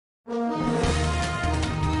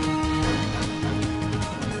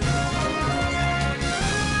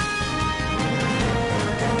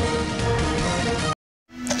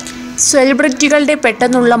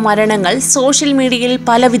പെട്ടെന്നുള്ള മരണങ്ങൾ സോഷ്യൽ മീഡിയയിൽ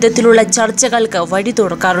പല വിധത്തിലുള്ള ചർച്ചകൾക്ക് വഴി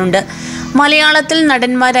തുറക്കാറുണ്ട്. മലയാളത്തിൽ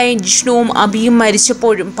നടന്മാരായ ജിഷ്ണുവും അഭിയും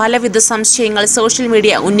മരിച്ചപ്പോഴും പലവിധ സംശയങ്ങൾ സോഷ്യൽ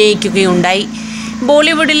മീഡിയ ഉന്നയിക്കുകയുണ്ടായി.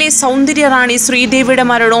 ബോളിവുഡിലെ സൗന്ദര്യ റാണി ശ്രീദേവിയുടെ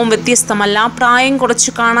മരണവും വ്യത്യസ്തമല്ല. പ്രായം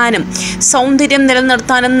കുറച്ചു കാണാനും സൗന്ദര്യം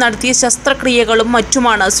നിലനിർത്താനും നടത്തിയ ശസ്ത്രക്രിയകളും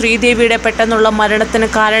മറ്റുമാണ് ശ്രീദേവിയുടെ പെട്ടെന്നുള്ള മരണത്തിന്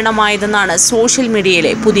കാരണമായതെന്നാണ് സോഷ്യൽ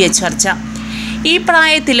മീഡിയയിലെ പുതിയ ചർച്ച. ഈ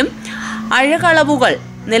പ്രായത്തിലും അഴകളവുകൾ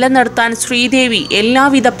നിലനിർത്താൻ ശ്രീദേവി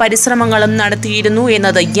എല്ലാവിധ പരിശ്രമങ്ങളും നടത്തിയിരുന്നു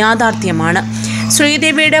എന്നത് യാഥാർത്ഥ്യമാണ്.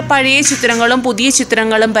 ശ്രീദേവിയുടെ പഴയ ചിത്രങ്ങളും പുതിയ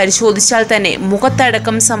ചിത്രങ്ങളും പരിശോധിച്ചാൽ തന്നെ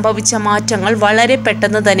മുഖത്തടക്കം സംഭവിച്ച മാറ്റങ്ങൾ വളരെ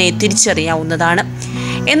പെട്ടെന്ന് തന്നെ തിരിച്ചറിയാവുന്നതാണ്.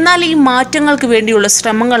 എന്നാൽ ഈ മാറ്റങ്ങൾക്ക് വേണ്ടിയുള്ള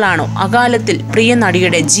ശ്രമങ്ങളാണോ അകാലത്തിൽ പ്രിയ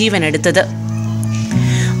നടിയുടെ ജീവനെടുത്തത്?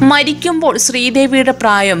 മരിക്കുമ്പോൾ ശ്രീദേവിയുടെ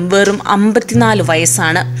പ്രായം വെറും 54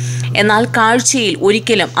 വയസ്സാണ്. എന്നാൽ കാഴ്ചയിൽ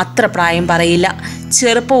ഒരിക്കലും അത്ര പ്രായം പറയില്ല.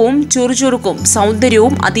 ചെറുപ്പവും ചുറുചുറുക്കും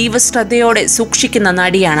സൗന്ദര്യവും അതീവ ശ്രദ്ധയോടെ സൂക്ഷിക്കുന്ന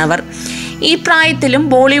നടിയാണവർ. ഈ പ്രായത്തിലും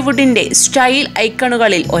ബോളിവുഡിൻ്റെ സ്റ്റൈൽ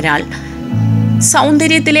ഐക്കണുകളിൽ ഒരാൾ.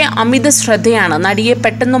 സൗന്ദര്യത്തിലെ അമിത ശ്രദ്ധയാണ് നടിയെ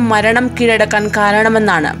പെട്ടെന്ന് മരണം കീഴടക്കാൻ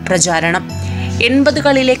കാരണമെന്നാണ് പ്രചാരണം.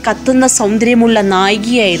 80കളിലെ കത്തുന്ന സൗന്ദര്യമുള്ള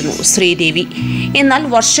നായികയായിരുന്നു ശ്രീദേവി. എന്നാൽ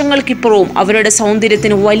വർഷങ്ങൾക്കിപ്പുറവും അവരുടെ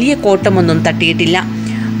സൗന്ദര്യത്തിന് വലിയ കോട്ടമൊന്നും തട്ടിയിട്ടില്ല.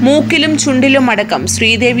 മൂക്കിലും ചുണ്ടിലും അടക്കം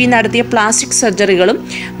ശ്രീദേവി നടത്തിയ പ്ലാസ്റ്റിക് സർജറികളും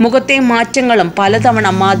മുഖത്തെ മാറ്റങ്ങളും പലതവണ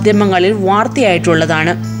മാധ്യമങ്ങളിൽ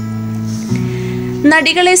വാർത്തയായിട്ടുള്ളതാണ്.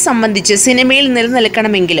 നടികളെ സംബന്ധിച്ച് സിനിമയിൽ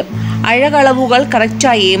നിലനിൽക്കണമെങ്കിലും അഴകളവുകൾ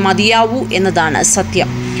കറക്റ്റായേ മതിയാവൂ എന്നതാണ് സത്യം.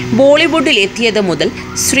 ബോളിവുഡിൽ എത്തിയത് മുതൽ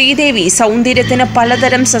ശ്രീദേവി സൗന്ദര്യത്തിന്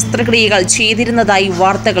പലതരം ശസ്ത്രക്രിയകൾ ചെയ്തിരുന്നതായി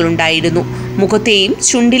വാർത്തകളുണ്ടായിരുന്നു. മുഖത്തെയും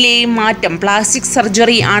ചുണ്ടിലെയും മാറ്റം പ്ലാസ്റ്റിക്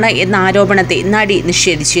സർജറി ആണ് എന്ന ആരോപണത്തെ നടി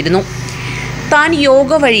നിഷേധിച്ചിരുന്നു. താൻ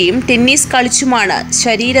യോഗ വഴിയും ടെന്നീസ് കളിച്ചുമാണ്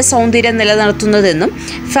ശരീര സൗന്ദര്യം നിലനിർത്തുന്നതെന്നും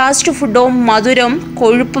ഫാസ്റ്റ് ഫുഡോ മധുരവും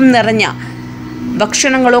കൊഴുപ്പും നിറഞ്ഞ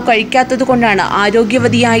ഭക്ഷണങ്ങളോ കഴിക്കാത്തതുകൊണ്ടാണ്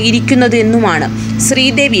ആരോഗ്യവതിയായിരിക്കുന്നതെന്നുമാണ്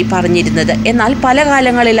ശ്രീദേവി പറഞ്ഞിരുന്നത്. എന്നാൽ പല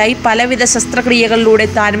കാലങ്ങളിലായി പലവിധ ശസ്ത്രക്രിയകളിലൂടെ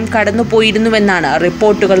താനും കടന്നുപോയിരുന്നുവെന്നാണ്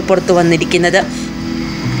റിപ്പോർട്ടുകൾ പുറത്തു വന്നിരിക്കുന്നത്.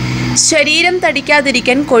 ശരീരം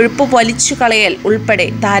തടിക്കാതിരിക്കാൻ കൊഴുപ്പ് വലിച്ചു കളയൽ ഉൾപ്പെടെ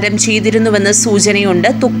താരം ചെയ്തിരുന്നുവെന്ന് സൂചനയുണ്ട്.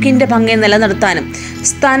 ത്വക്കിന്റെ ഭംഗി നിലനിർത്താനും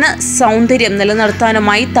സ്തന സൗന്ദര്യം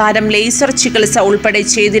നിലനിർത്താനുമായി താരം ലേസർ ചികിത്സ ഉൾപ്പെടെ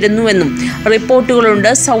ചെയ്തിരുന്നുവെന്നും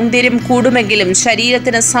റിപ്പോർട്ടുകളുണ്ട്. സൗന്ദര്യം കൂടുമെങ്കിലും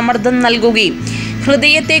ശരീരത്തിന് സമ്മർദ്ദം നൽകുകയും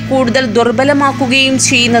ഹൃദയത്തെ കൂടുതൽ ദുർബലമാക്കുകയും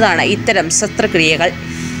ചെയ്യുന്നതാണ് ഇത്തരം ശസ്ത്രക്രിയകൾ.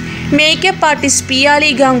 മേക്കപ്പ് ആർട്ടിസ്റ്റ്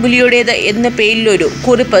പിയാലി ഗാംഗുലിയുടേത് എന്ന പേരിലൊരു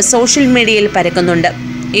കുറിപ്പ് സോഷ്യൽ മീഡിയയിൽ പരക്കുന്നുണ്ട്.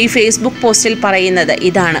 ഈ ഫേസ്ബുക്ക് പോസ്റ്റിൽ പറയുന്നത്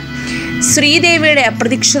ഇതാണ്: ശ്രീദേവിയുടെ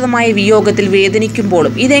അപ്രതീക്ഷിതമായ വിയോഗത്തിൽ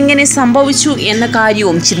വേദനിക്കുമ്പോഴും ഇതെങ്ങനെ സംഭവിച്ചു എന്ന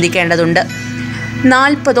കാര്യവും ചിന്തിക്കേണ്ടതുണ്ട്.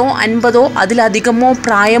 40ഓ 50ഓ അതിലധികമോ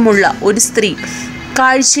പ്രായമുള്ള ഒരു സ്ത്രീ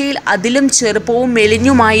കാഴ്ചയിൽ അതിലും ചെറുപ്പവും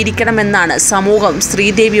മെലിഞ്ഞുമായിരിക്കണമെന്നാണ് സമൂഹം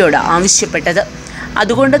ശ്രീദേവിയോട് ആവശ്യപ്പെട്ടത്.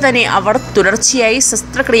 അതുകൊണ്ട് തന്നെ അവർ തുടർച്ചയായി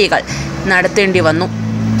ശസ്ത്രക്രിയകൾ നടത്തേണ്ടി വന്നു.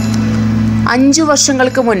 5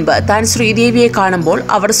 വർഷങ്ങൾക്ക് മുൻപ് താൻ ശ്രീദേവിയെ കാണുമ്പോൾ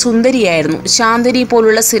അവർ സുന്ദരിയായിരുന്നു. ശാന്തനി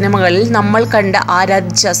പോലുള്ള സിനിമകളിൽ നമ്മൾ കണ്ട്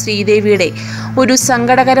ആരാധിച്ച ശ്രീദേവിയുടെ ഒരു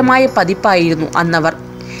സങ്കടകരമായ പതിപ്പായിരുന്നു അന്നവർ.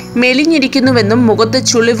 മെലിഞ്ഞിരിക്കുന്നുവെന്നും മുഖത്ത്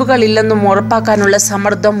ചുളിവുകളില്ലെന്നും ഉറപ്പാക്കാനുള്ള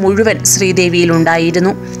സമ്മർദ്ദം മുഴുവൻ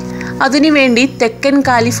ശ്രീദേവിയിലുണ്ടായിരുന്നു. അതിനുവേണ്ടി തെക്കൻ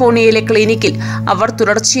കാലിഫോർണിയയിലെ ക്ലിനിക്കിൽ അവർ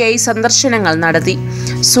തുടർച്ചയായി സന്ദർശനങ്ങൾ നടത്തി.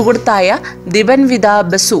 സുഹൃത്തായ ദിബൻവിത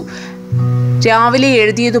ബസു രാവിലെ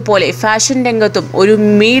എഴുതിയതുപോലെ ഫാഷൻ രംഗത്തും ഒരു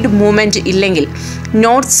മീഡ് മൂവ്മെൻറ്റ് ഇല്ലെങ്കിൽ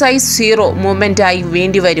നോട്ട് സൈസ് 0 മൂവ്മെൻറ്റായി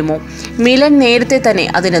വേണ്ടി വരുമോ? മിലൻ നേരത്തെ തന്നെ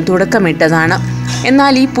അതിന് തുടക്കമിട്ടതാണ്.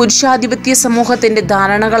 എന്നാൽ ഈ പുരുഷാധിപത്യ സമൂഹത്തിൻ്റെ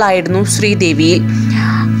ധാരണകളായിരുന്നു ശ്രീദേവിയിൽ.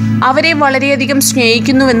 അവരെ വളരെയധികം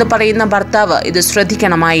സ്നേഹിക്കുന്നുവെന്ന് പറയുന്ന ഭർത്താവ് ഇത്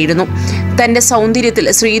ശ്രദ്ധിക്കണമായിരുന്നു. തൻ്റെ സൗന്ദര്യത്തിൽ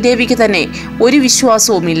ശ്രീദേവിക്ക് തന്നെ ഒരു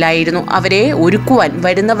വിശ്വാസവും ഇല്ലായിരുന്നു. അവരെ ഒരുക്കുവാൻ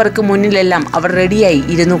വരുന്നവർക്ക് മുന്നിലെല്ലാം അവർ റെഡിയായി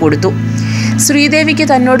ഇരുന്നു കൊടുത്തു. ശ്രീദേവിക്ക്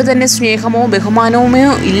തന്നോട് തന്നെ സ്നേഹമോ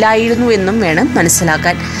ബഹുമാനവുമോ ഇല്ലായിരുന്നു എന്നും വേണം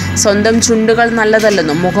മനസ്സിലാക്കാൻ. സ്വന്തം ചുണ്ടുകൾ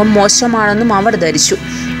നല്ലതല്ലെന്നും മുഖം മോശമാണെന്നും അവർ ധരിച്ചു.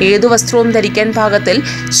 ഏതു വസ്ത്രവും ധരിക്കാൻ പാകത്തിൽ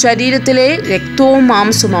ശരീരത്തിലെ രക്തവും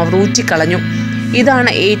മാംസവും അവർ ഊറ്റിക്കളഞ്ഞു.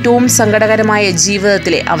 ഇതാണ് ഏറ്റവും സങ്കടകരമായ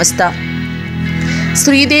ജീവിതത്തിലെ അവസ്ഥ.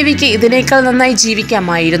 ശ്രീദേവിക്ക് ഇതിനേക്കാൾ നന്നായി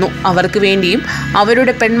ജീവിക്കാമായിരുന്നു. അവർക്ക് വേണ്ടിയും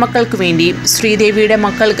അവരുടെ പെൺമക്കൾക്ക് വേണ്ടിയും. ശ്രീദേവിയുടെ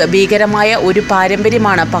മക്കൾക്ക് ഭീകരമായ ഒരു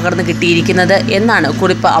പാരമ്പര്യമാണ് പകർന്നു കിട്ടിയിരിക്കുന്നത് എന്നാണ്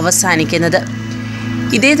കുറിപ്പ് അവസാനിക്കുന്നത്.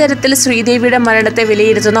 ഇതേ തരത്തിൽ ശ്രീദേവിയുടെ മരണത്തെ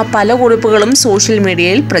വിലയിരുത്തുന്ന പല കുറിപ്പുകളും സോഷ്യൽ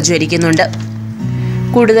മീഡിയയിൽ പ്രചരിക്കുന്നുണ്ട്.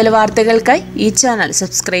 കൂടുതൽ വാർത്തകൾക്കായി ഈ ചാനൽ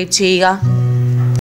സബ്സ്ക്രൈബ് ചെയ്യുക.